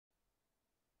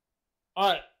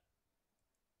Alright.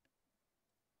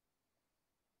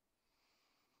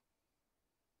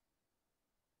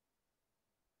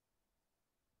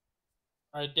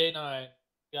 Alright, day 9.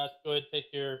 You guys go ahead and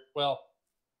take your,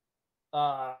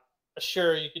 uh,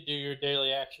 sure, you could do your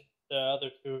daily action. The other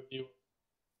two of you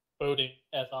voting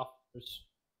as officers.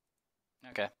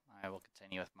 Okay, I will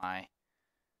continue with my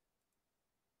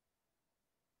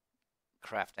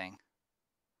crafting.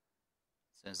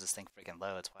 As soon as this thing freaking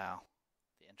loads, wow.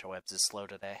 The interwebs is slow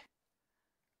today.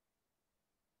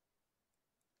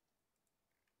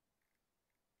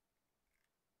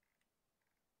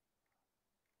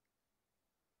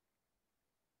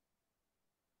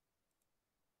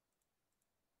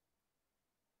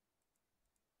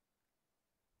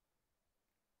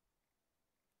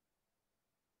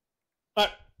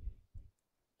 Alright.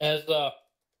 As, about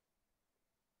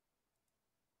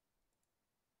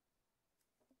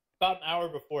an hour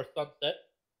before sunset,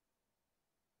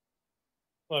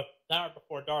 well, an hour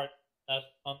before dark, as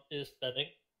the sun is setting,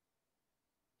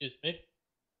 excuse me,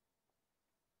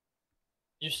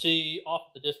 you see off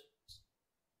in the distance,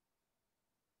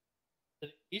 to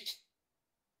the east,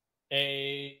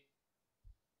 a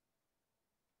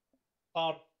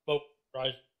cloud of smoke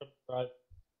rising from the horizon.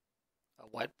 A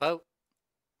what boat?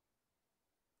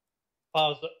 A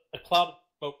cloud of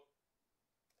smoke.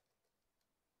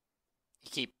 You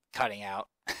keep cutting out.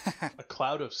 A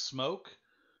cloud of smoke?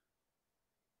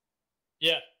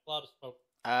 Yeah, a cloud of smoke.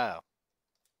 Oh.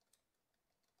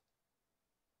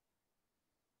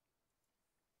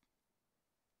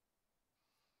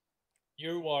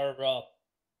 You are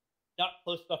not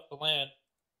close enough to land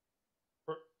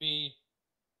for it to be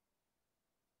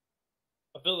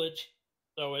a village,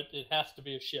 so it has to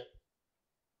be a ship.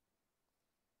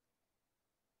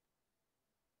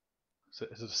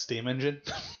 Is it a steam engine?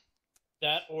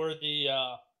 That or the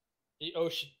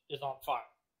ocean is on fire.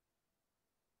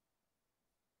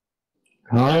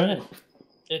 All right.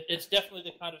 It's definitely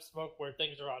the kind of smoke where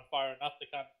things are on fire, not the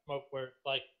kind of smoke where it's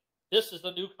like, this is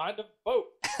a new kind of boat.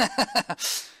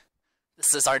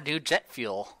 This is our new jet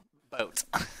fuel boat.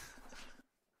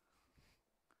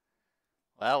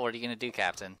 Well, what are you going to do,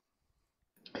 Captain?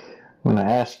 I'm going to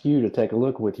ask you to take a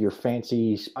look with your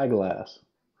fancy spyglass.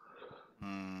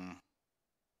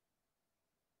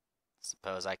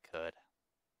 Suppose I could.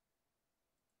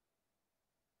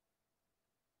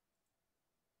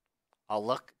 I'll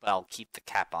look, but I'll keep the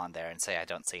cap on there and say I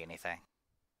don't see anything.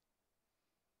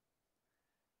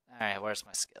 Alright, where's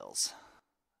my skills?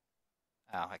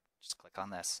 Oh, I can just click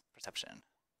on this. Perception.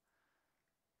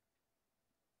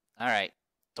 Alright,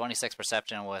 26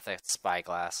 perception with a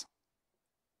spyglass.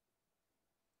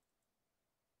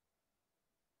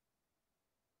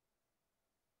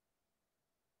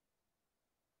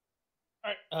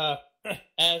 Alright,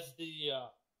 as the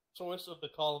source of the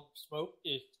column of smoke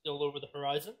is still over the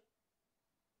horizon,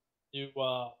 you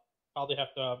probably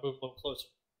have to move a little closer.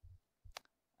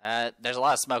 There's a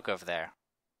lot of smoke over there.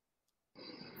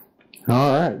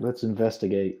 All right, let's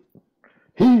investigate.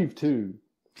 Heave to.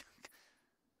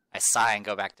 I sigh and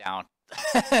go back down.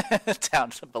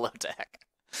 Down to below deck.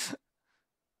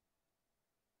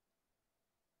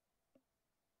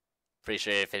 Pretty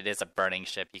sure if it is a burning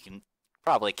ship, you can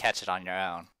probably catch it on your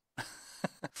own.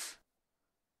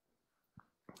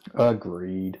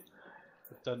 Agreed.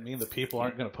 It doesn't mean the people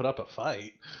aren't going to put up a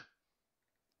fight.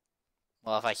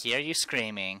 Well, if I hear you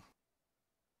screaming,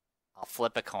 I'll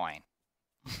flip a coin.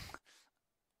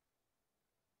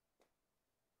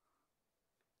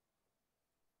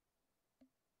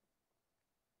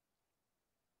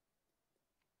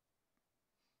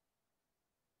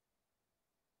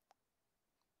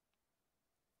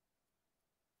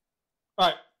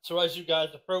 Alright, so as you guys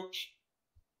approach,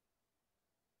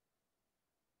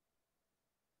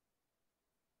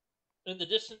 in the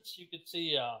distance you can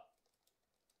see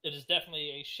it is definitely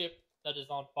a ship that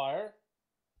is on fire,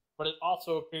 but it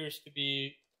also appears to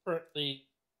be currently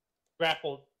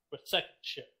grappled with a second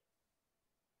ship.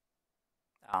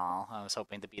 Oh, I was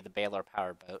hoping to be the Baylor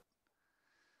powerboat.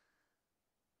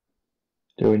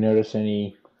 Do we notice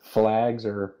any flags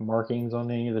or markings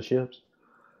on any of the ships?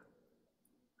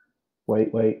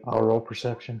 Wait, I'll roll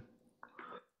perception.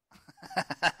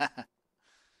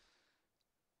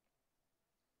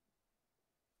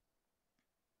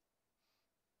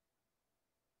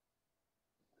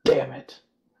 Damn it.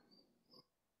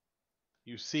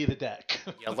 You see the deck.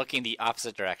 You're looking the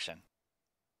opposite direction.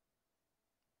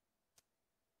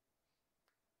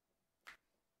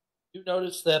 You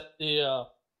notice that the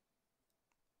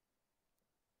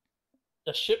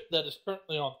ship that is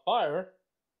currently on fire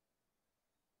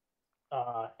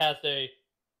has a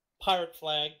pirate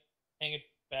flag hanging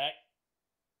back,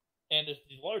 and is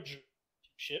the larger two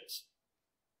ships.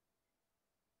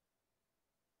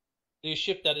 The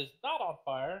ship that is not on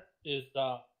fire is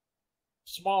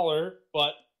smaller,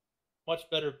 but much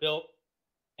better built,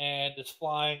 and is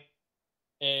flying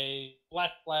a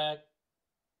black flag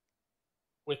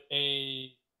with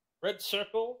a red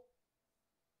circle,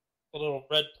 a little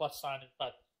red plus sign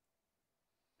inside.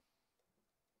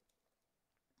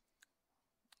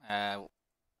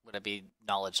 Would it be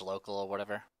knowledge local or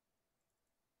whatever?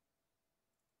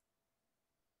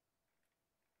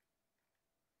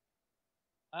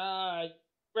 I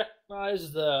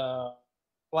recognize the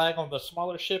flag on the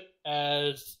smaller ship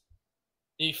as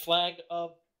the flag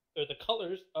of, or the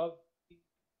colors of the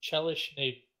Cheliax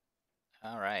Navy.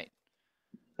 All right.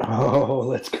 Oh,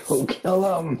 let's go kill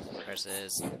them.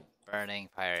 Versus burning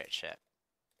pirate ship.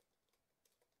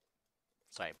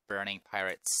 Sorry, burning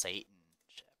pirate Satan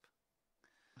ship.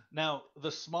 Now,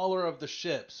 the smaller of the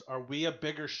ships, are we a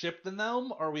bigger ship than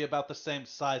them, or are we about the same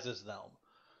size as them?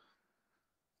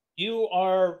 You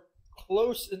are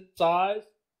close in size.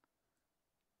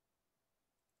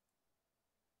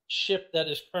 Ship that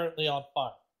is currently on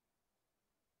fire.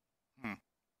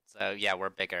 So, yeah, we're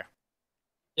bigger.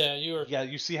 Yeah, you are. Yeah,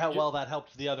 you see how well that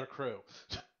helped the other crew.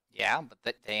 Yeah,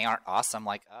 but they aren't awesome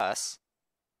like us.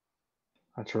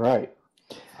 That's right.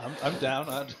 I'm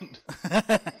down.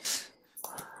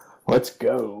 Let's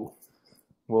go.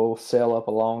 We'll sail up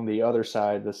along the other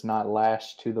side that's not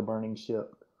lashed to the burning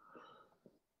ship.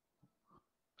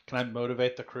 Can I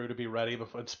motivate the crew to be ready,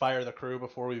 inspire the crew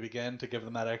before we begin to give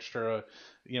them that extra,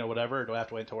 whatever? Or do I have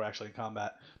to wait until we're actually in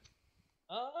combat?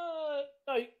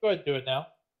 No, you can go ahead and do it now.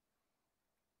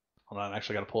 Hold on, I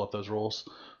actually got to pull up those rules.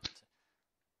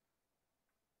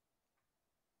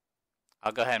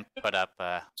 I'll go ahead and put up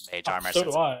mage armor. So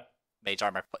do I. Mage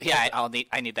armor. Yeah,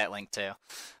 I need that link too.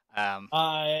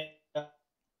 I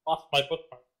lost my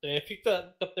bookmark. If you could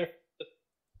up there.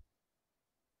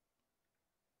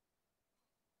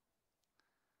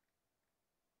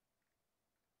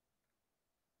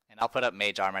 And I'll put up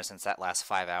mage armor since that lasts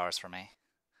 5 hours for me.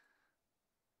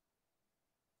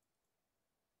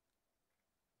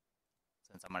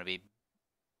 Since I'm going to be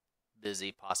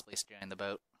busy possibly steering the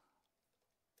boat.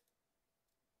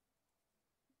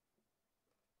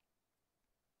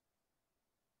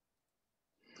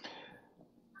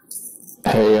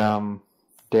 Hey,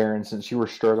 Darren, since you were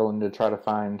struggling to try to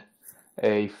find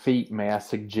a feat, may I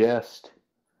suggest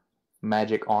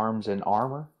magic arms and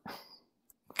armor?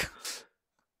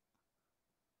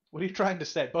 What are you trying to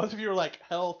say? Both of you are like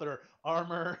health or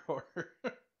armor or...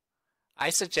 I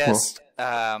suggest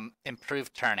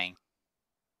improved turning.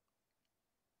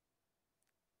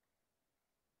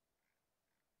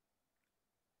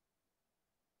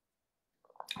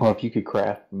 Well, if you could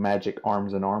craft magic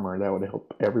arms and armor, that would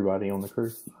help everybody on the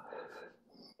crew.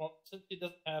 Well, since he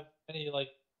doesn't have any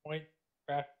point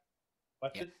craft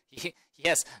weapons. Yeah. He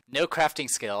has no crafting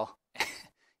skill.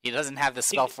 He doesn't have the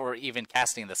spell for even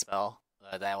casting the spell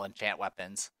that will enchant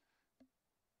weapons.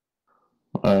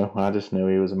 Oh, I just knew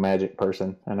he was a magic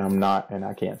person, and I'm not, and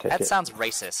I can't take it. That sounds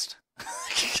racist.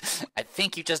 I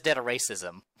think you just did a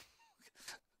racism.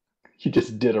 You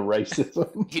just did a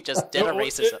racism. You just did a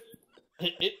racism.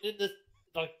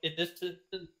 In this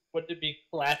instance, would it be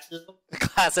classism?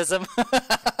 Classism.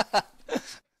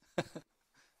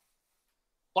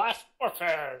 Class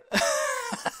warfare.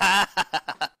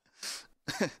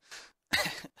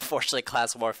 Fortunately,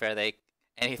 class warfare,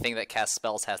 anything that casts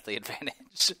spells has the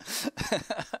advantage.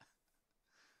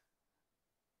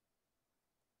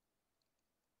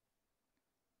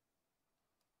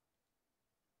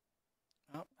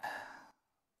 Oh.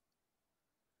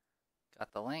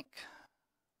 Got the link.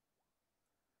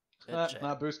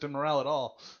 Not boosting morale at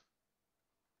all.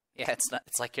 Yeah,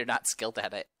 it's like you're not skilled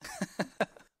at it.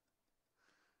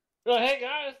 Well, hey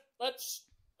guys, let's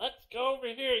go over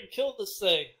here and kill this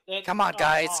thing. Then, Come on,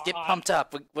 guys, get pumped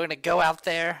up. We're gonna go out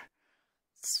there,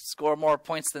 score more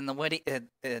points than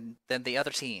than the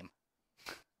other team.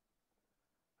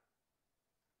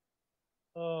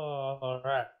 Oh, all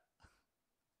right.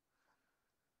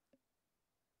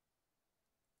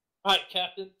 All right,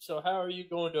 Captain. So, how are you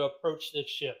going to approach this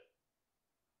ship?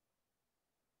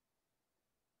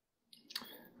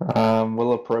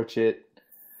 We'll approach it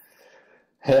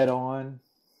head on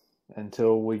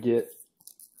until we get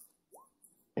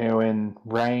in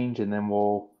range, and then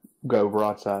we'll go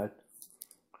broadside.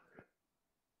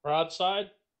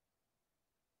 Broadside?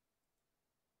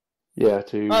 Yeah,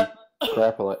 to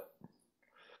grapple it.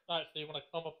 Alright, so you want to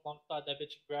come up alongside that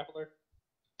bitch and grapple her?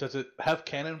 Does it have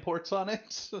cannon ports on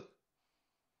it?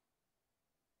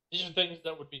 These are things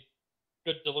that would be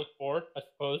good to look for, I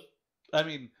suppose. I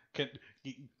mean,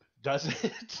 Does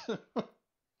it?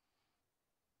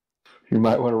 You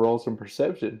might want to roll some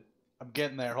perception. I'm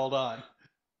getting there. Hold on.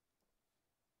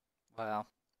 Wow.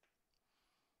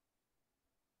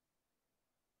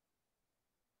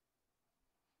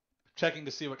 Checking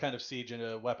to see what kind of siege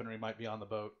weaponry might be on the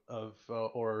boat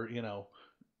or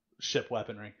ship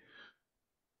weaponry.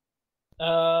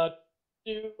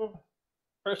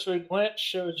 Cursory glance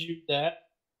shows you that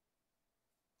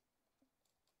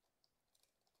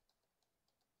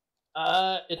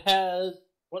it has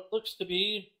what looks to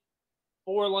be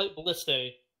 4 light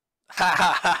ballistae.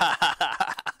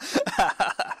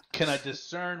 Can I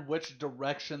discern which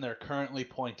direction they're currently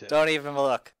pointed? Don't even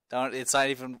look. It's not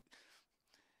even.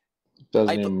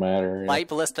 Doesn't even matter. Light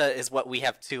ballista is what we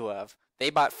have 2 of. They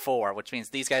bought 4, which means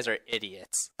these guys are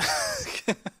idiots.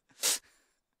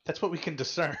 That's what we can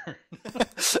discern.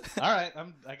 All right,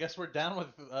 I guess we're down with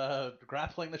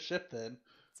grappling the ship then.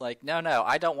 It's like, no,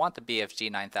 I don't want the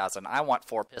BFG 9000. I want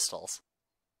 4 pistols.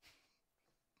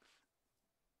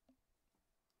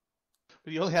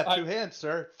 But you only have 2 hands,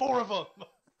 sir. 4 of them.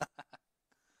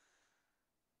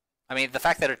 I mean, the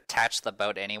fact that it attached the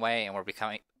boat anyway, and we're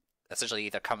becoming essentially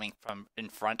either coming from in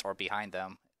front or behind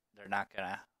them, they're not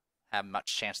gonna have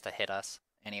much chance to hit us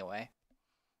anyway.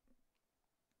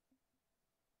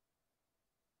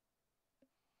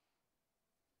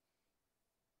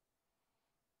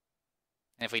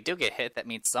 And if we do get hit, that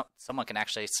means someone can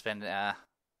actually spend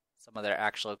some of their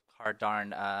actual hard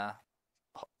darn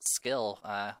skill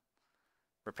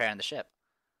repairing the ship.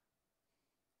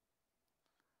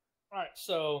 Alright,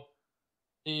 so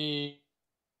the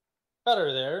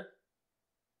cutter there.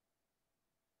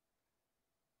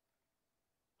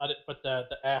 I didn't put the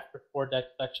aft or foredeck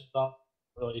sections on.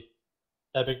 Really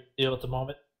that big deal at the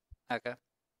moment. Okay.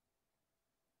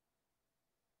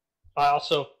 I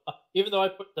also, even though I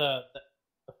put the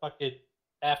fucking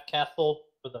aft castle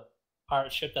for the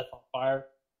pirate ship that's on fire,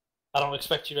 I don't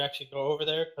expect you to actually go over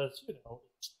there because,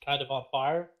 it's kind of on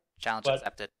fire. Challenge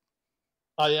accepted.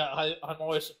 Yeah, I'm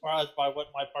always surprised by what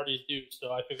my parties do,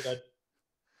 so I figured I'd...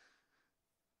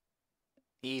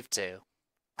 Eve too.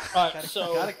 Alright,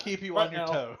 so... Gotta keep you on your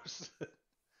toes.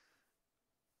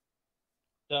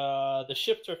 The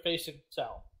ships are facing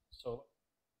south, so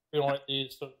we don't want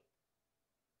these to...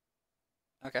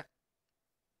 Okay.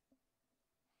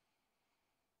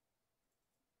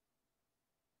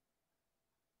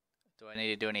 Do I need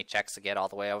to do any checks to get all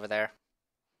the way over there?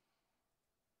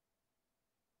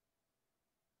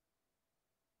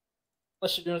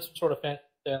 Unless you're doing some sort of fancy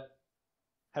sailing.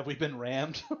 Have we been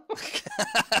rammed?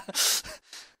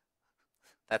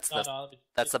 That's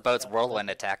the boat's whirlwind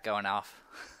attack going off.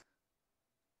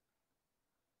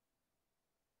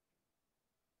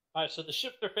 Alright, so the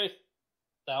ships are facing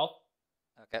south.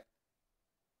 Okay.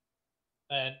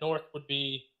 And north would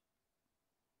be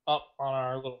up on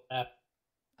our little map.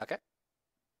 Okay.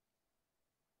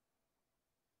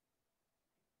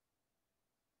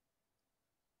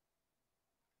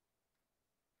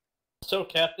 So,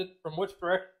 Captain, from which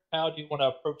direction, how do you want to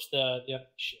approach the enemy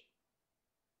ship?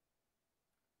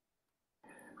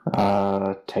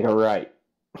 Take a right.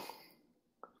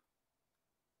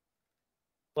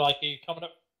 Like, are you coming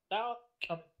up south,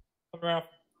 coming around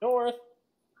north?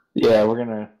 Yeah, we're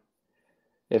gonna.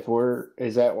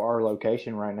 Is that our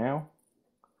location right now?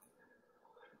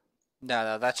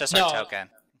 No, that's just our token.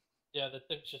 Yeah, the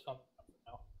thing's just on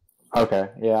now. Okay,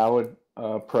 yeah, I would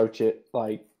approach it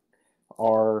like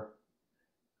our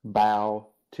bow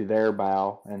to their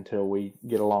bow until we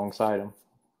get alongside them.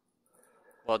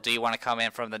 Well, do you want to come in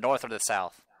from the north or the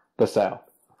south? The south.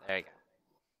 There you go.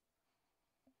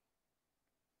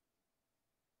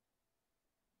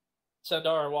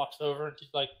 Sandara walks over and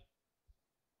she's like,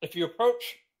 if you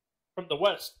approach from the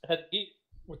west, head east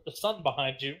with the sun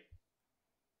behind you,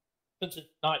 since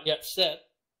it's not yet set,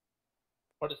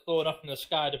 but it's low enough in the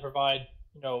sky to provide,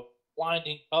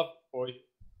 blinding cover for you,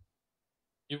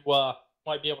 you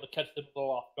might be able to catch them a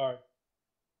little off guard.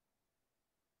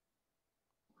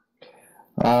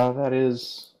 That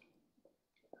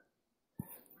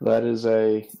is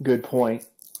a good point.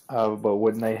 But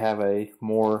wouldn't they have a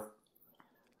more...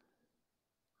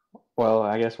 Well,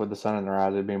 I guess with the sun in their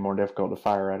eyes, it'd be more difficult to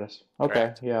fire at us. Okay,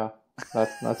 correct. Yeah,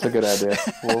 that's a good idea.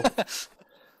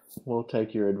 We'll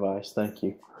take your advice. Thank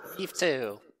you. Eve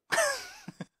too.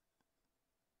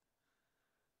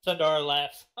 Sandara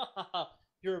laughs.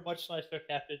 You're a much nicer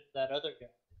captain than that other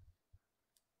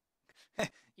guy.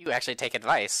 You actually take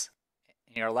advice,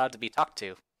 and you're allowed to be talked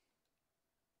to.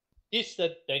 He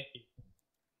said thank you.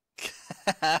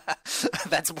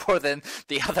 That's more than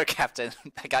the other captain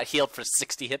that got healed for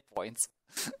 60 hit points.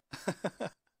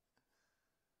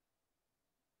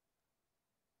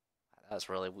 That was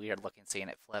really weird looking seeing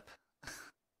it flip.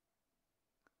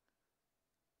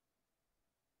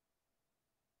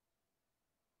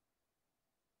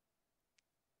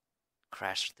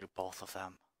 Crashed through both of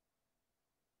them.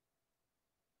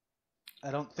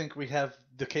 I don't think we have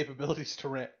the capabilities to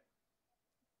rent.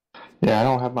 Yeah, I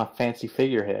don't have my fancy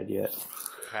figurehead yet.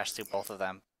 Crashed through both of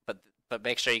them. But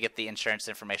make sure you get the insurance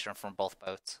information from both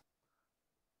boats.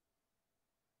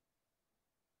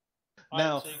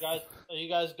 Now, Alright, so are you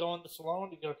guys going this alone?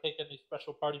 Are you gonna take any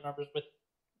special party members with you?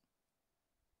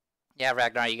 Yeah,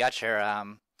 Ragnar, you got your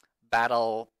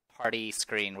battle party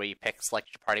screen where you select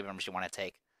your party members you want to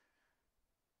take,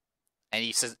 and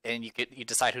you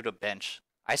decide who to bench.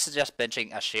 I suggest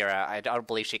benching Ashira. I don't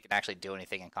believe she can actually do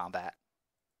anything in combat.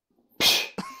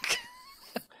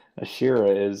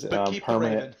 Ashira is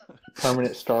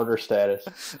permanent starter status.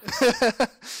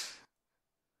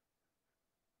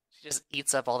 She just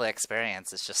eats up all the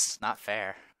experience. It's just not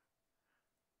fair.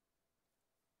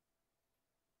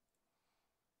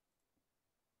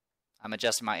 I'm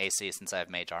adjusting my AC since I have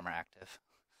mage armor active.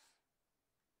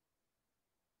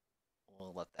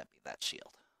 We'll let that be that shield.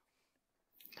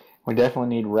 We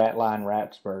definitely need Ratline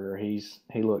Rapsburger. He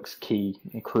looks key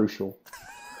and crucial.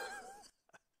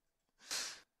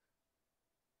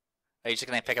 Are you just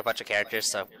gonna pick a bunch of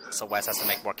characters so Wes has to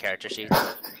make more character sheets?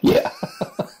 Yeah.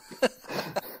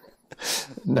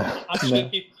 No. I'm just gonna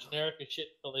keep generic as shit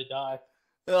until they die.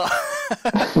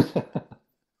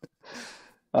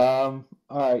 All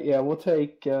right, yeah, we'll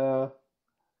take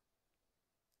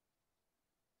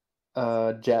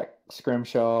Jack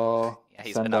Scrimshaw, Yeah,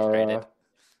 he's been Sandara, upgraded.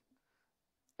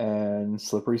 and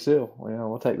Slippery Seal. Yeah,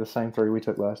 we'll take the same three we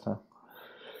took last time.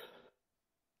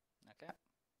 Okay.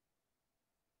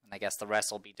 And I guess the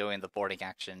rest will be doing the boarding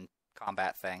action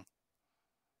combat thing.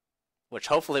 Which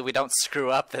hopefully we don't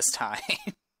screw up this time.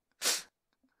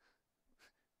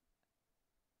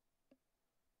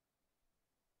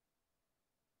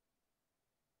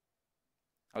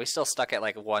 Are we still stuck at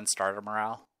like 1 starter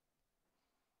morale?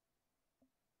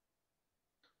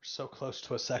 we're so close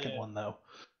to a second one, though.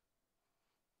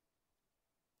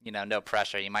 You know, no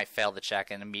pressure. You might fail the check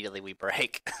and immediately we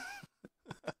break. It's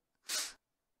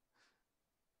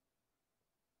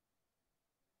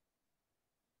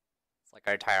like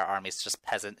our entire army's just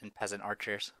peasant and peasant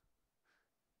archers.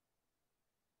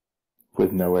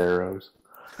 With no arrows.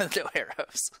 No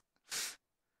arrows.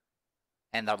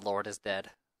 And our lord is dead.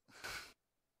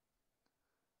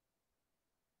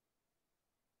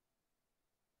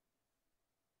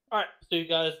 Alright, so you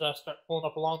guys start pulling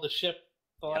up along the ship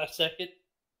the last second.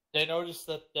 They notice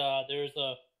that there's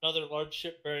another large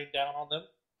ship bearing down on them.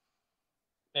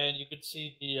 And you can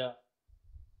see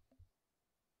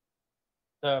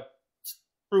the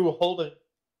crew holding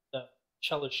the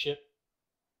Cheliax ship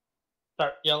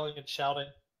start yelling and shouting.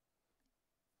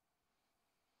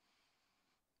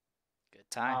 Good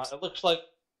times. It looks like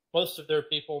most of their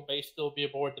people may still be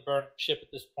aboard the burning ship at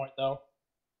this point, though.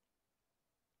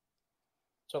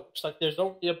 So it looks like there's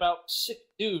only about 6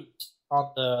 dudes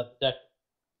on the deck of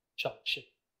the Cheliax ship.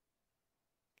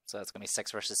 So it's going to be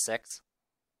 6 versus 6.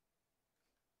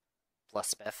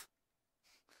 Plus Spiff.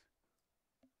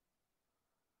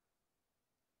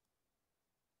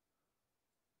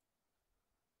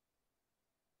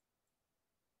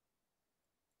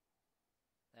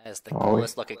 That is the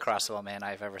coolest looking crossbow man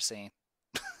I've ever seen.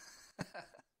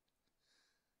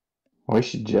 We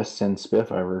should just send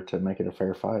Spiff over to make it a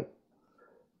fair fight.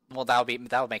 Well, that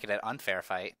would make it an unfair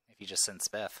fight if you just send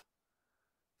Spiff.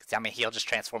 Because I mean, he'll just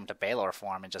transform to Baylor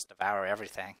form and just devour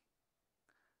everything.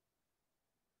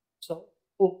 So,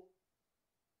 cool.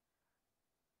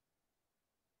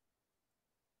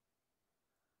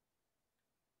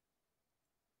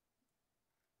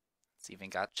 It's even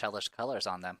got Chelish colors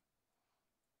on them.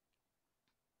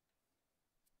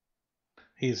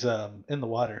 He's in the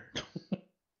water.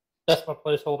 That's my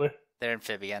placeholder. They're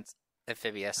amphibious.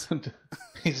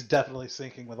 He's definitely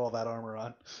sinking with all that armor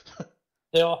on.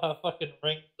 They all have fucking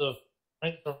rings of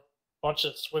a bunch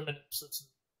of swimming instances.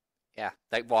 Yeah,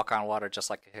 they walk on water just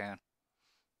like a cocoon.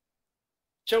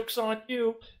 Joke's on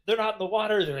you. They're not in the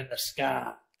water, they're in the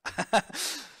sky.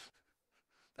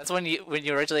 That's when you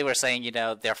originally were saying, you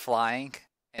know, they're flying,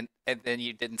 and then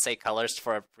you didn't say colors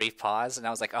for a brief pause, and I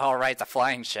was like, oh, right, it's a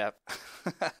flying ship.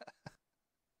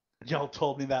 Y'all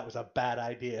told me that was a bad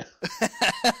idea.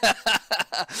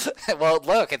 Well,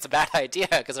 look, it's a bad idea,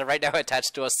 because they're right now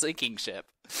attached to a sinking ship.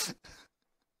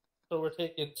 So we're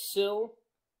taking Syl,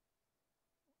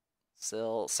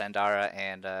 Sandara,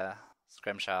 and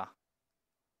Scrimshaw.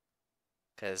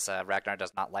 Because Ragnar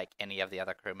does not like any of the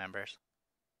other crew members.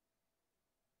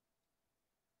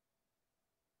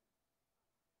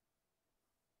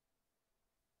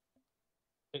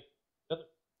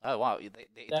 Oh wow,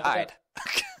 they That- died.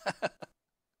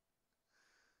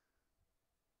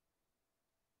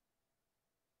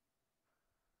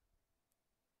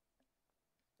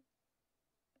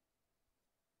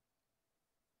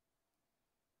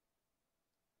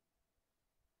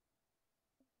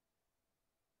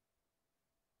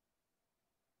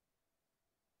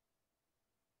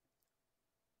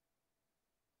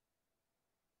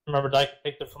 Remember, I can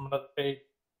take it from another page.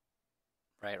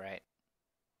 Right, right.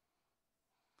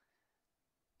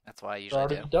 That's what I It's usually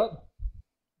already do. done.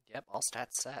 Yep, all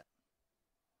stats set.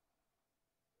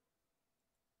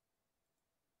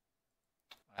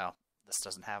 Well, this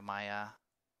doesn't have my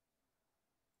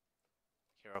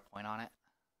hero point on it.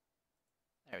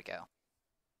 There we go.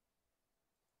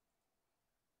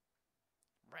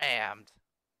 Rammed.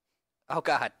 Oh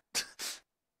god.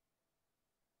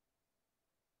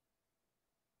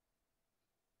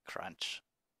 Crunch.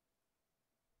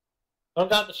 Oh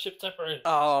god, the ship separated.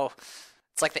 Oh,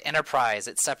 it's like the Enterprise.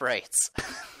 It separates.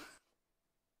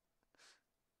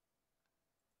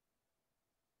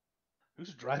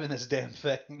 Who's driving this damn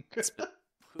thing?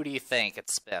 Who do you think?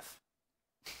 It's Spiff.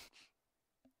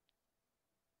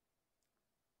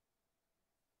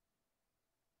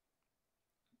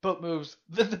 Boat moves,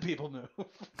 then the people move.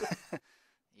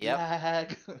 Yep.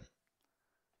 Lag.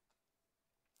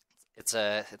 It's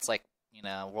like,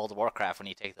 World of Warcraft when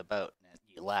you take the boat and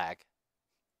you lag.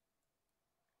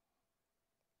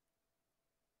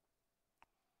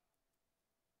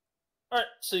 Alright,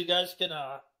 so you guys can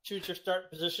choose your start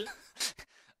position.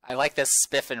 I like this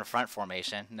Spiff in front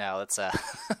formation. No, let's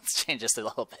let's change this a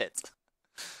little bit.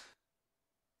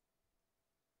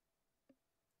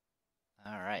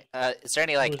 All right. Is there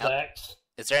any Relax.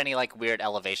 is there any weird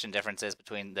elevation differences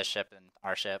between this ship and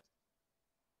our ship?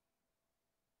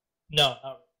 No,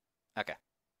 not Okay.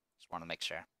 Just want to make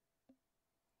sure.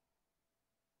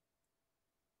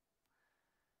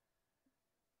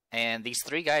 And these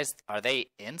three guys, are they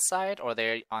inside or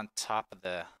they're on top of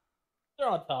the? they're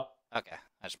on top. Okay.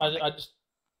 I just I want just,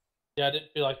 yeah, I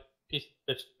didn't feel like piecing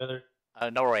the bitch together.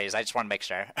 no worries. I just want to make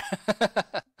sure.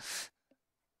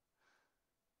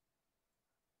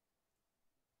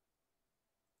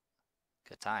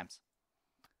 Good times.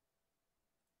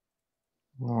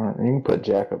 All right, you can put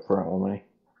Jack up front with me.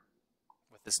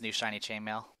 With this new shiny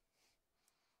chainmail.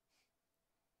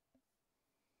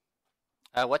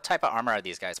 What type of armor are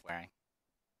these guys wearing?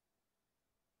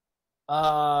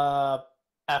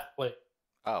 Halfway.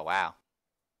 Oh, wow.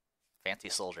 Fancy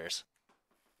soldiers.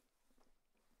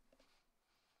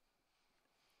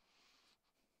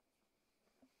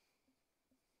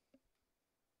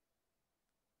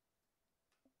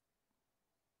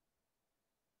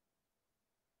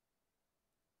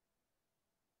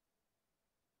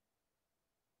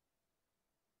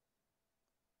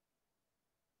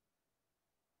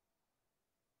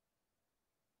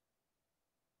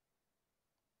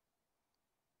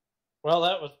 Well,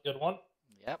 that was a good one.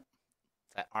 Yep.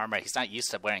 That armor, he's not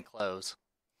used to wearing clothes.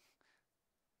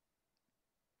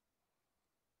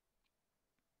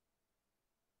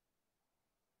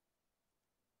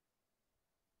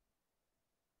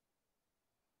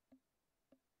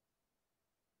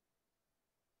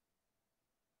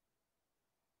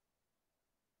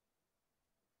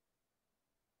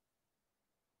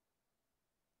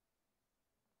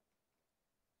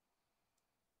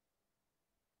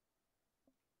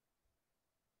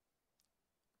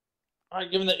 All right,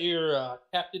 given that your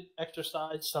captain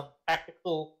exercised some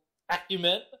tactical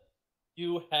acumen,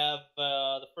 you have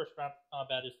the first round of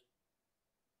combat is.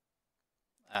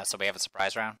 So we have a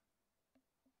surprise round?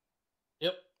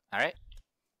 Yep. All right.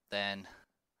 Then,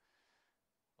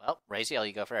 well, Raziel,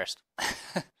 you go first.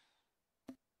 Alright,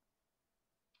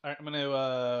 I'm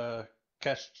gonna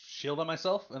cast shield on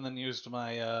myself and then use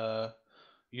my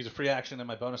use a free action and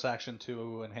my bonus action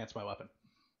to enhance my weapon.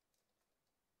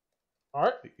 All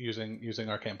right. Using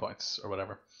arcane points or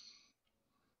whatever.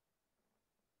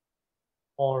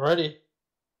 Alrighty.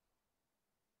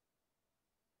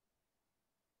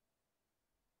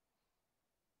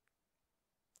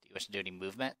 Do you wish to do any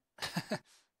movement?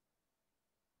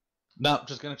 No,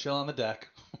 just gonna chill on the deck.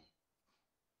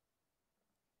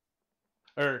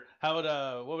 Or how would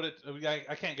what would it?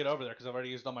 I can't get over there because I've already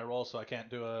used all my rolls, so I can't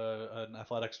do an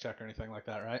athletics check or anything like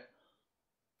that, right?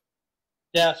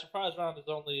 Yeah, surprise round is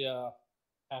only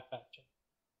half action.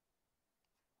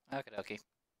 Okie dokie.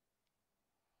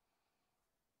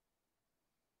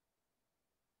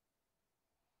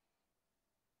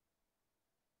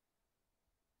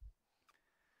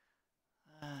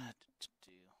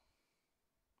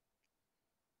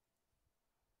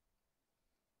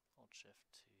 Hold shift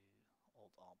to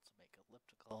hold alt to make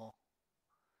elliptical.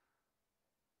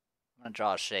 I'm gonna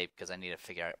draw a shape because I need to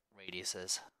figure out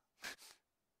radiuses.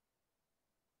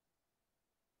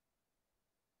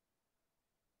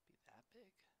 Be that big?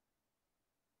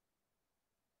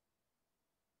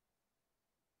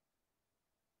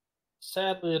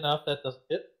 Sadly enough, that doesn't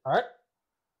hit. Alright.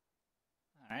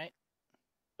 Alright.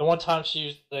 The one time she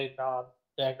used a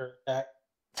non-dagger attack.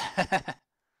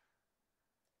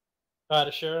 Go ahead,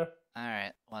 Ashira.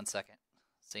 Alright, 1 second.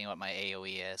 Seeing what my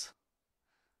AoE is.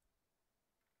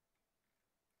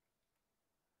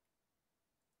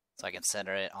 So I can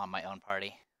center it on my own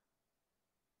party.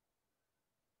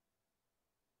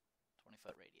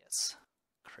 20-foot radius.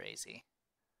 Crazy.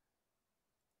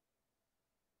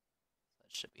 That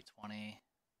should be 20.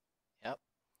 Yep.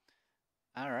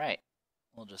 Alright.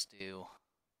 We'll just do...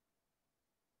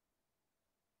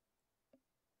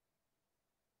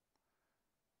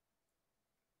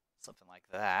 something like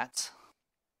that.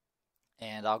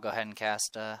 And I'll go ahead and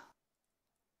cast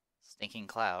Stinking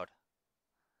Cloud.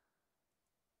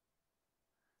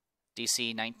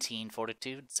 DC 19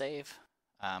 Fortitude save.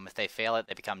 If they fail it,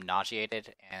 they become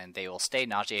nauseated, and they will stay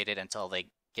nauseated until they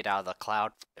get out of the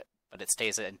cloud, but it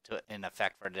stays in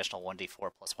effect for an additional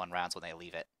 1d4 plus 1 rounds when they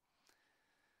leave it.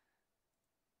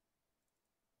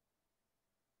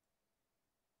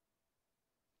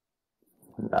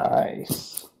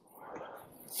 Nice.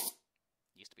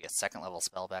 Used to be a 2nd level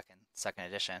spell back in 2nd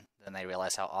edition. Then they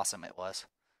realized how awesome it was.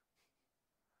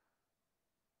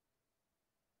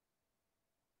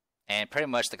 And pretty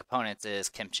much the components is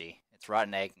kimchi. It's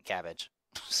rotten egg and cabbage.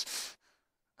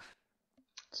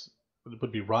 It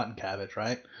would be rotten cabbage,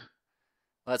 right?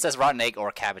 Well, it says rotten egg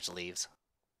or cabbage leaves,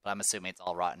 but I'm assuming it's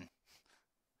all rotten.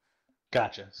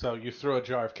 Gotcha. So you throw a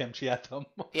jar of kimchi at them,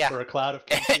 Yeah. or a cloud of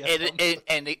kimchi at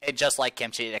them. And just like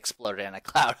kimchi, it exploded in a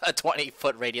cloud, a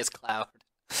 20-foot radius cloud.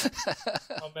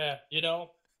 Oh man,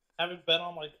 having been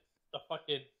on like a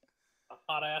fucking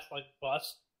hot ass like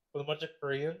bus with a bunch of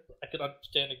Koreans, I could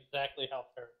understand exactly how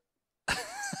terrible.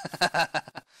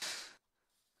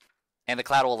 And the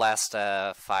cloud will last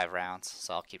 5 rounds,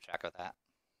 so I'll keep track of that.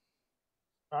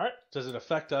 All right. Does it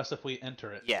affect us if we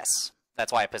enter it? Yes,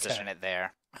 that's why I position it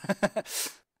there.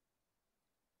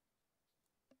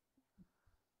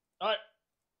 All right.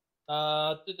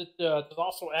 Does it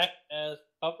also act as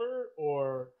cover,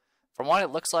 or? From what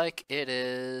it looks like, it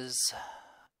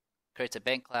creates a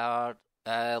bank cloud,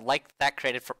 like that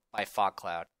created by Fog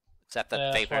Cloud, except that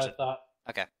Yeah, that's vapors. what I thought.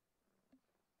 Okay.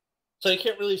 So you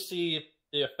can't really see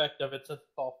the effect of it since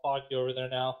it's all foggy over there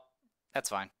now. That's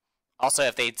fine. Also,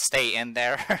 if they stay in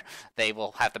there, they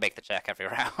will have to make the check every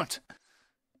round.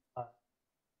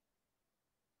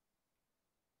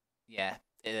 Yeah.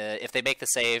 If they make the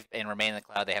save and remain in the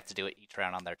cloud, they have to do it each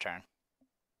round on their turn.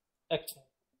 Excellent.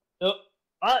 Yep.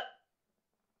 All right.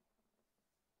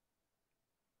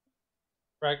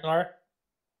 Ragnar.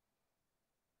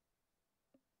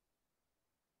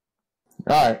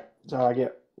 Alright, so I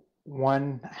get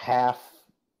 1/2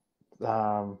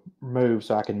 move,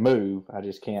 so I can move. I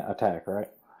just can't attack, right?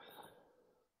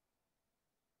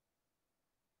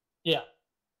 Yeah.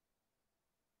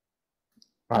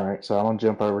 Alright, so I'm going to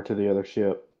jump over to the other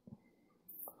ship.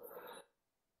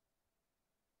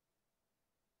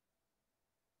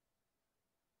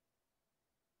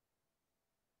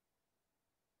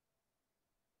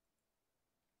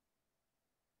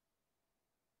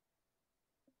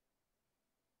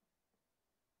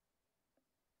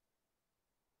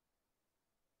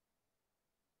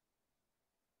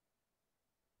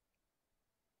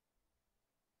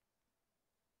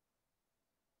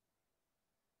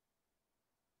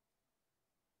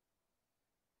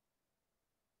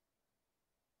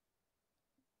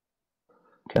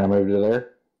 Can I move to there?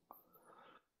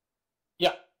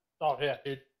 Yeah. Oh yeah,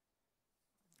 dude.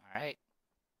 All right.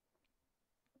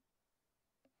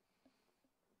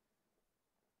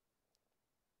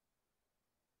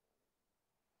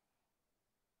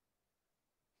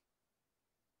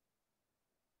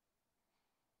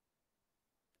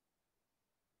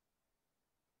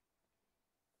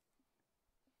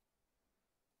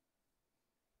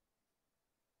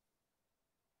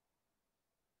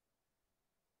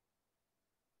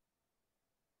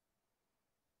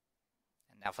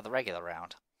 And now for the regular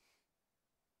round.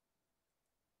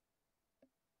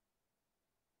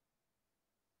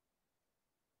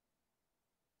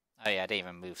 Oh yeah, I didn't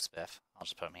even move Spiff. I'll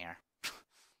just put him here.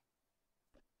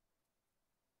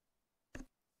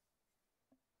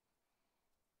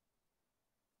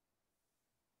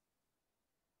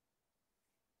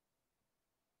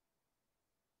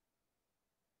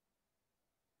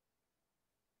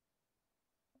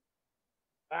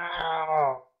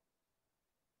 Ow.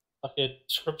 Fucking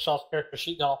Scrimshaw's character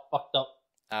sheet got all fucked up.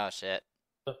 Oh shit.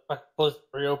 So I close it,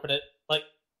 reopen it. Like,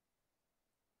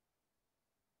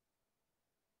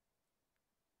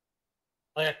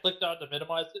 I clicked on to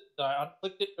minimize it, and I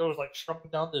unclicked it. It was like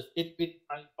shrunken down this itty bitty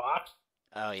tiny box.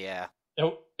 Oh yeah.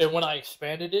 And when I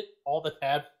expanded it, all the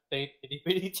tabs stayed itty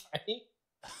bitty tiny.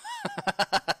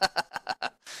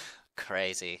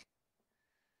 Crazy.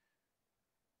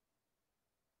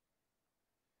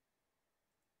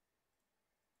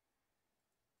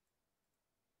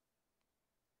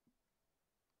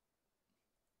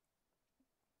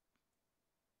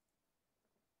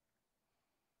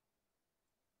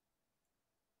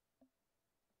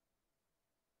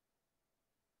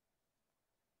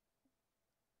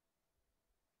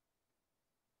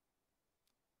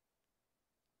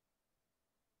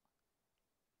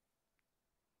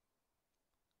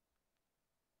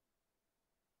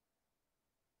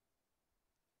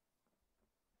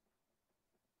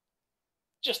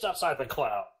 Just outside the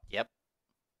cloud. Yep.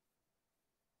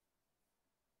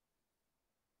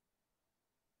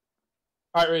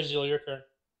 All right, Raziel, your turn.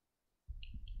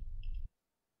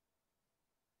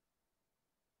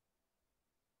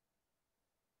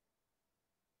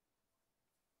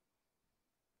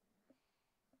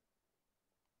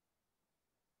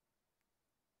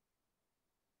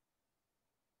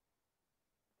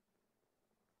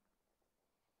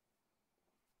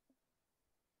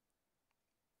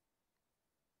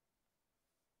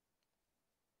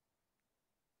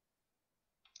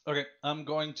 Okay, I'm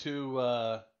going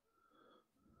to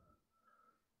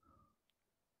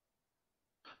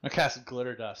cast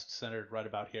glitter dust centered right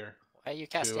about here. Why are you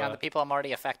casting on the people I'm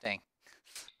already affecting?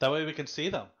 That way we can see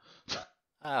them.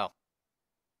 Oh.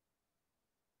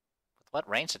 With what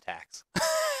range attacks?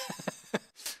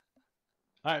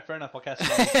 All right, fair enough. I'll cast it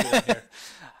on here.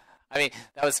 I mean,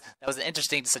 that was an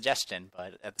interesting suggestion,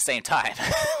 but at the same time,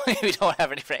 we don't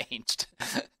have any ranged.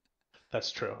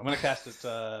 That's true. I'm going to cast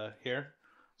it here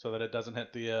so that it doesn't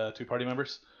hit the 2 party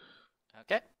members.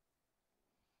 Okay.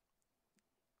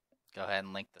 Go ahead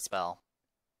and link the spell.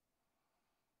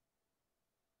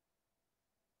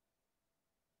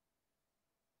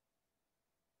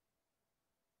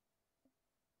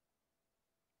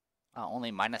 Oh,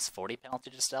 only minus 40 penalty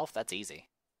to stealth? That's easy.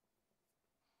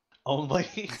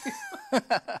 Only.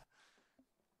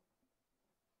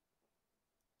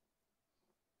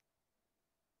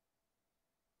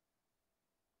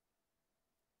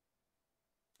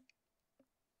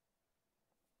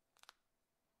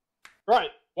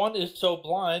 Right. One is so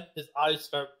blind, his eyes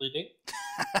start bleeding.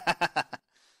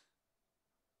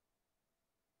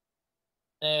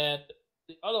 And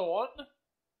the other one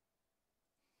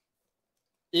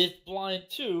is blind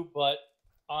too, but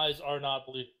eyes are not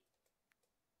bleeding.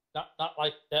 Not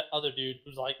like that other dude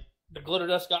who's like, the glitter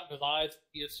dust got in his eyes.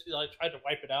 He is, like, tried to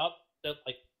wipe it out, then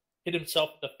like hit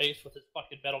himself in the face with his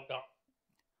fucking metal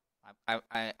gun.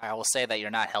 I will say that you're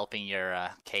not helping your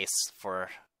case for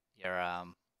your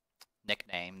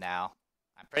nickname now.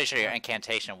 I'm pretty sure your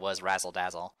incantation was Razzle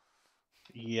Dazzle.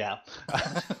 Yeah.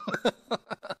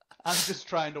 I'm just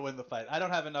trying to win the fight. I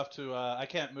don't have enough to... I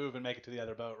can't move and make it to the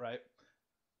other boat, right?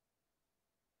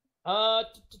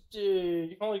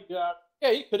 You only got... Yeah,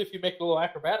 you could if you make a little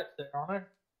acrobatics there, on there.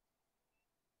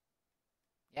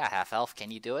 Yeah, half-elf,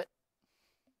 can you do it?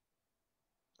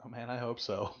 Oh man, I hope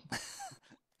so.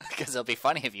 Because it'll be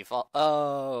funny if you fall...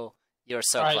 Oh, you're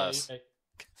so close. Yeah,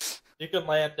 you can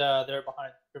land there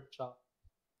behind Grimshot.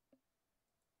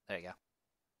 There you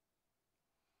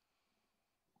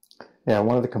go. Yeah,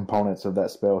 one of the components of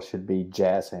that spell should be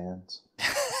jazz hands.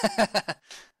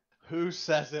 Who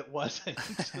says it wasn't?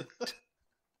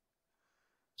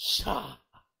 Shah.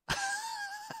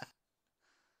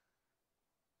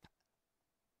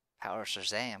 Power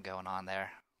Shazam going on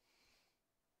there.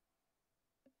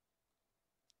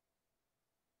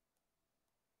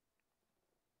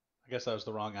 I guess that was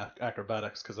the wrong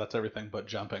acrobatics, because that's everything but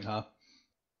jumping, huh?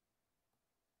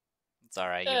 It's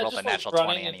alright, Yeah, you rolled a just natural like 20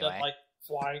 running anyway. and then, like,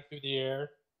 flying through the air.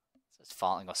 It's just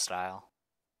falling with style.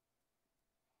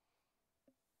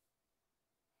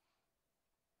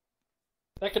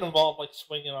 That could involve, like,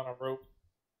 swinging on a rope.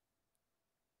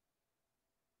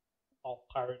 All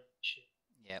pirate shit.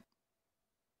 Yep.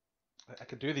 I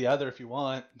could do the other if you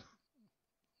want.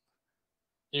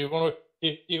 Do you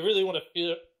really want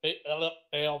to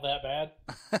fail that bad?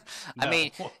 I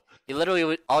mean, you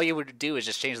literally all you would do is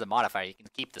just change the modifier. You can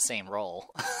keep the same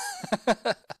roll.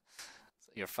 So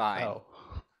you're fine. Oh.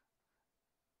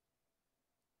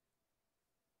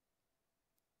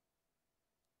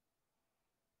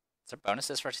 Is there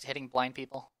bonuses for hitting blind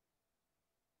people?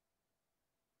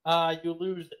 You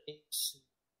lose the AC.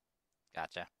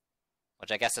 Gotcha.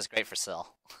 Which I guess is great for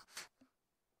Syl.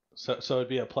 So it'd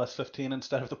be a plus 15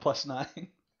 instead of the plus 9.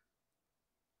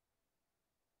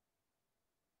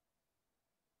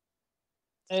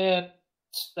 And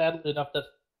sadly enough, that's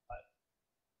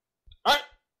alright.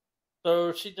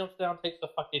 So she jumps down, takes a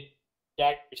fucking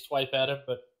dagger swipe at him,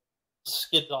 but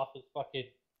skids off his fucking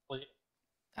plate.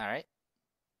 Alright.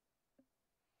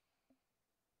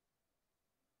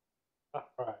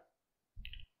 Alright.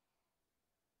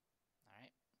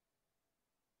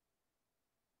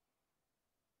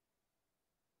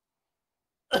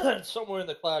 Alright. Somewhere in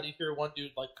the cloud, you hear one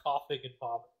dude like coughing and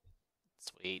vomiting.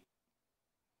 Sweet.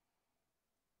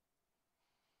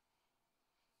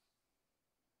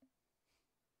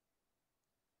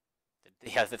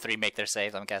 Did the other three make their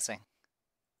saves, I'm guessing?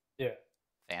 Yeah.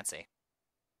 Fancy.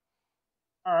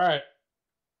 Alright.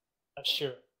 That's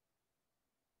sure.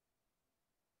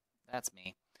 That's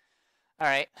me.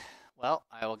 Alright. Well,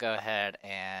 I will go ahead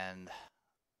and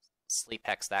sleep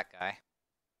hex that guy.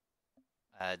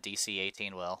 DC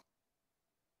 18 will.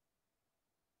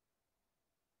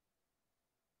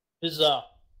 His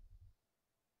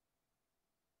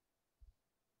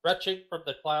retching from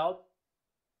the cloud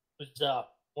is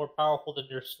more powerful than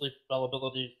your sleep spell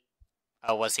ability.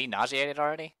 Oh, was he nauseated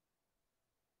already?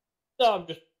 No, I'm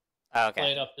just Oh, okay.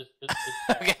 playing up his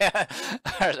Okay.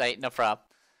 Alright, no problem.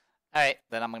 Alright,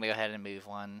 then I'm gonna go ahead and move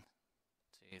 1,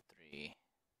 2, 3,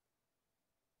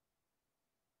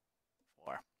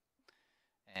 4.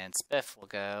 And Spiff will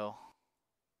go.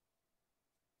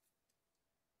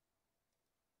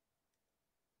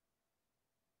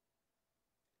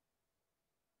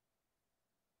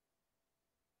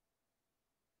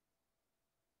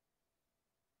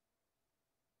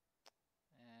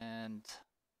 And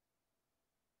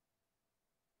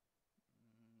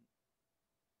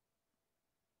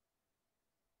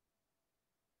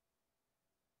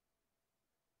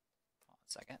hold on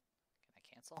a second. Can I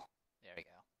cancel? There we go.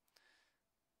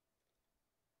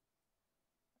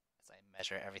 As I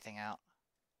measure everything out.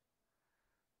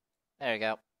 There we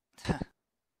go.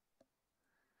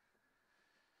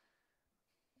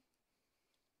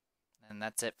 And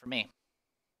that's it for me.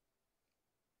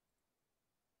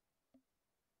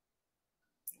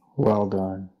 Well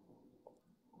done.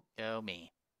 Go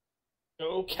me.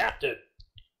 Go, Captain!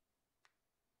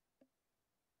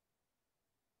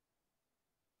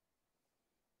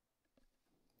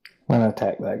 I'm gonna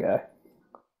attack that guy.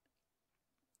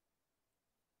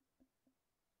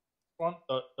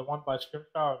 The one by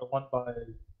Scrimshaw or the one by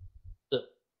the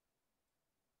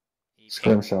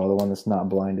Scrimshaw, the one that's not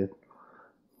blinded.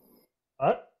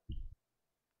 Alright.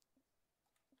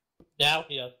 Now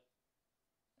he has.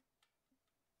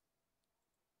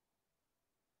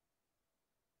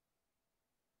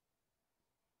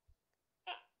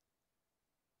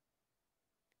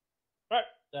 Right,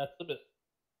 that's the bit.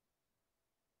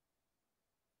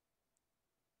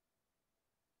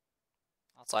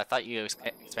 Also, I thought you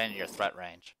expanded your threat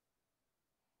range.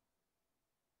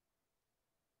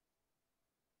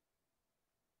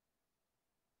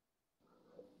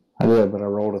 I did, but I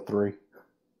rolled a 3.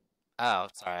 Oh,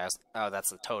 sorry. Oh, that's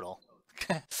the total.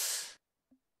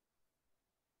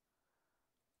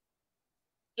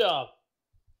 Job.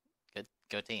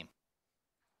 Good team.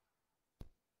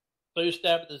 So you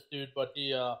stab this dude, but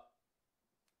he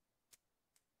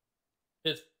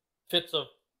his fits of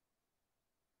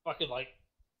fucking like,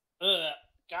 ugh,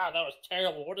 God, that was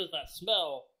terrible. What is that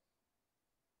smell?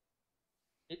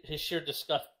 His sheer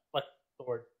disgust like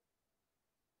sword.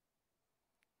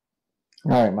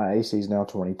 Alright, my AC is now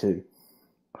 22.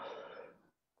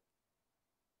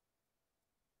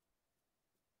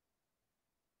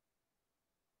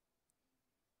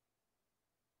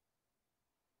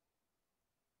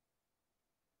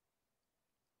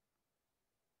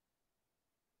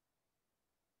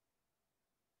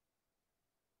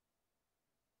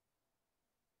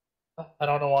 I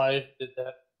don't know why I did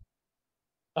that.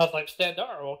 I was like,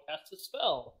 Standar will cast a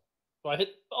spell. So I hit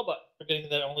the spell button, forgetting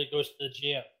that it only goes to the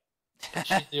GM. And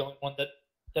she's the only one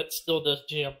that still does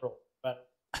GM roll.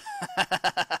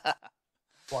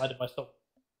 Why did myself?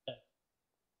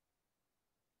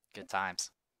 Good times.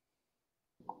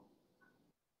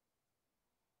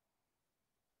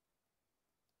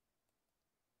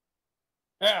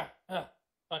 Yeah.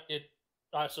 Fucking.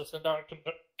 So Standar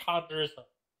conjures a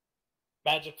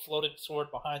magic floating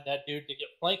sword behind that dude to get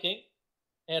flanking,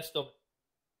 and still.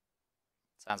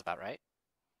 Sounds about right.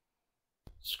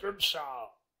 Scrimshaw.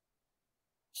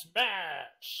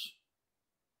 Smash!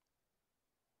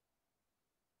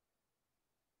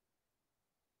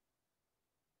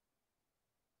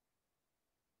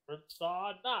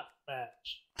 Scrimshaw, not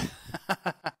smash.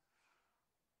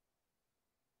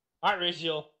 Alright,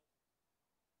 Raziel.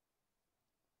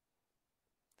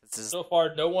 So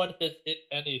far, no one has hit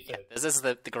anything. This is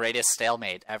the greatest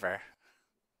stalemate ever.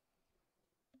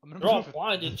 They're all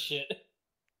blind and shit.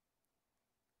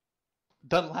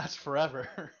 Doesn't last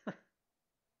forever.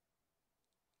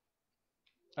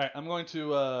 Alright, I'm going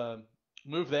to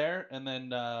move there and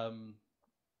then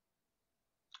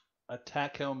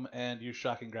attack him and use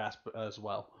Shocking Grasp as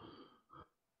well.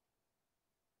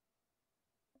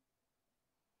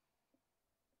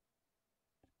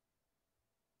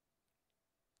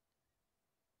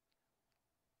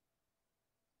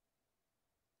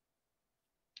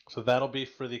 So that'll be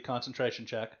for the concentration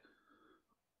check.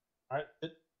 Alright.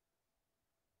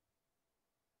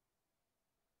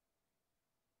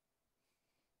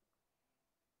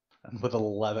 And with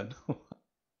 11.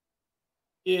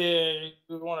 Yeah,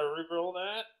 you want to reroll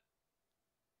that?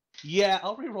 Yeah,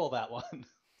 I'll reroll that one.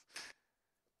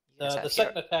 The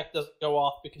second attack doesn't go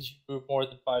off because you move more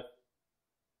than 5.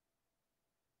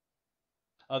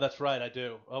 Oh, that's right, I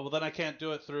do. Oh, well, then I can't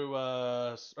do it through,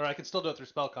 or I can still do it through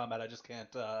spell combat. I just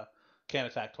can't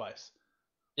attack twice.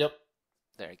 Yep.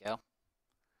 There you go.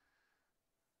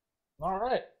 All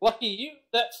right. Lucky you.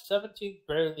 That 17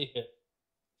 barely hit.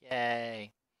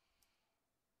 Yay.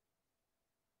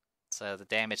 So the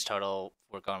damage total,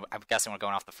 I'm guessing we're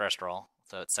going off the first roll.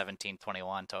 So it's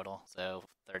 1721 total. So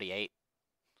 38.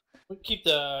 We keep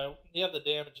you have the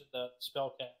damage in the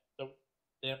spell count. So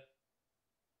damn.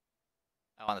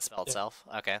 Oh, on the spell itself?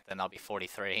 Okay, then I'll be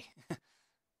 43.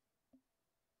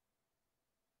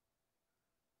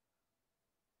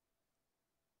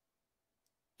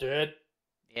 Dead.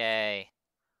 Yay.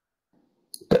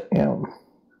 Damn.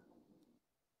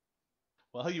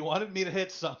 Well, you wanted me to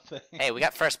hit something. Hey, we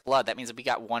got first blood. That means that we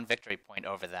got 1 victory point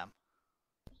over them.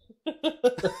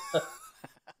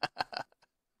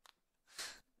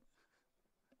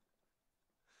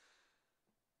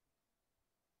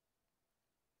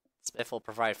 Spiff will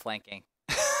provide flanking.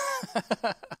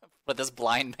 With this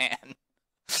blind man.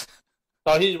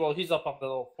 Oh, he's up on the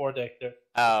little foredeck there.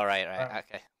 Oh, right,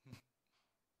 okay.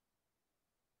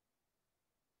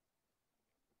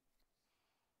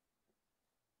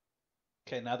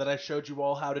 Okay, now that I showed you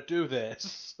all how to do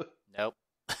this. Nope.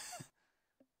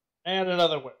 And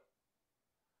another whip.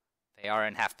 They are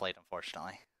in half plate,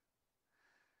 unfortunately.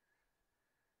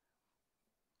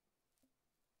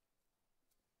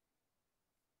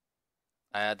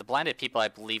 The blinded people, I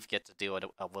believe, get to do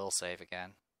a will save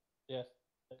again. Yeah.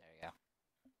 There you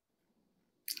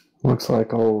Looks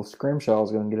like old Scrimshaw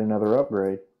is going to get another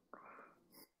upgrade.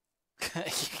 go.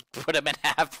 You put him in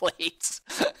half plates.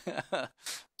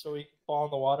 So he can fall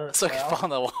in the water. So he can fall in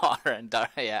the water and die,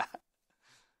 yeah.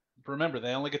 Remember,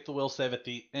 they only get the will save at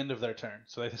the end of their turn,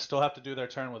 so they still have to do their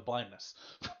turn with blindness.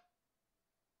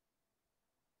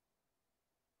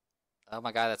 Oh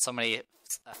my god, that's so many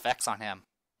effects on him.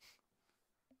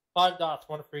 5 dots,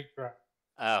 1 for each round.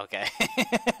 Oh, okay.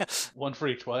 1 for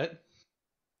each what?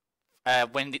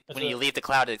 When you leave the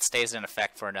cloud, it stays in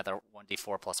effect for another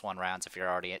 1d4 plus 1 rounds if you're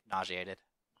already nauseated.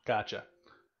 Gotcha.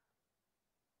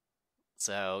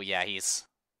 So, yeah, he's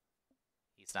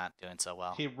not doing so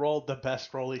well. He rolled the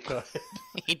best roll he could.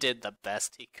 He did the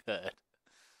best he could.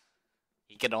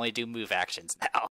 He can only do move actions now.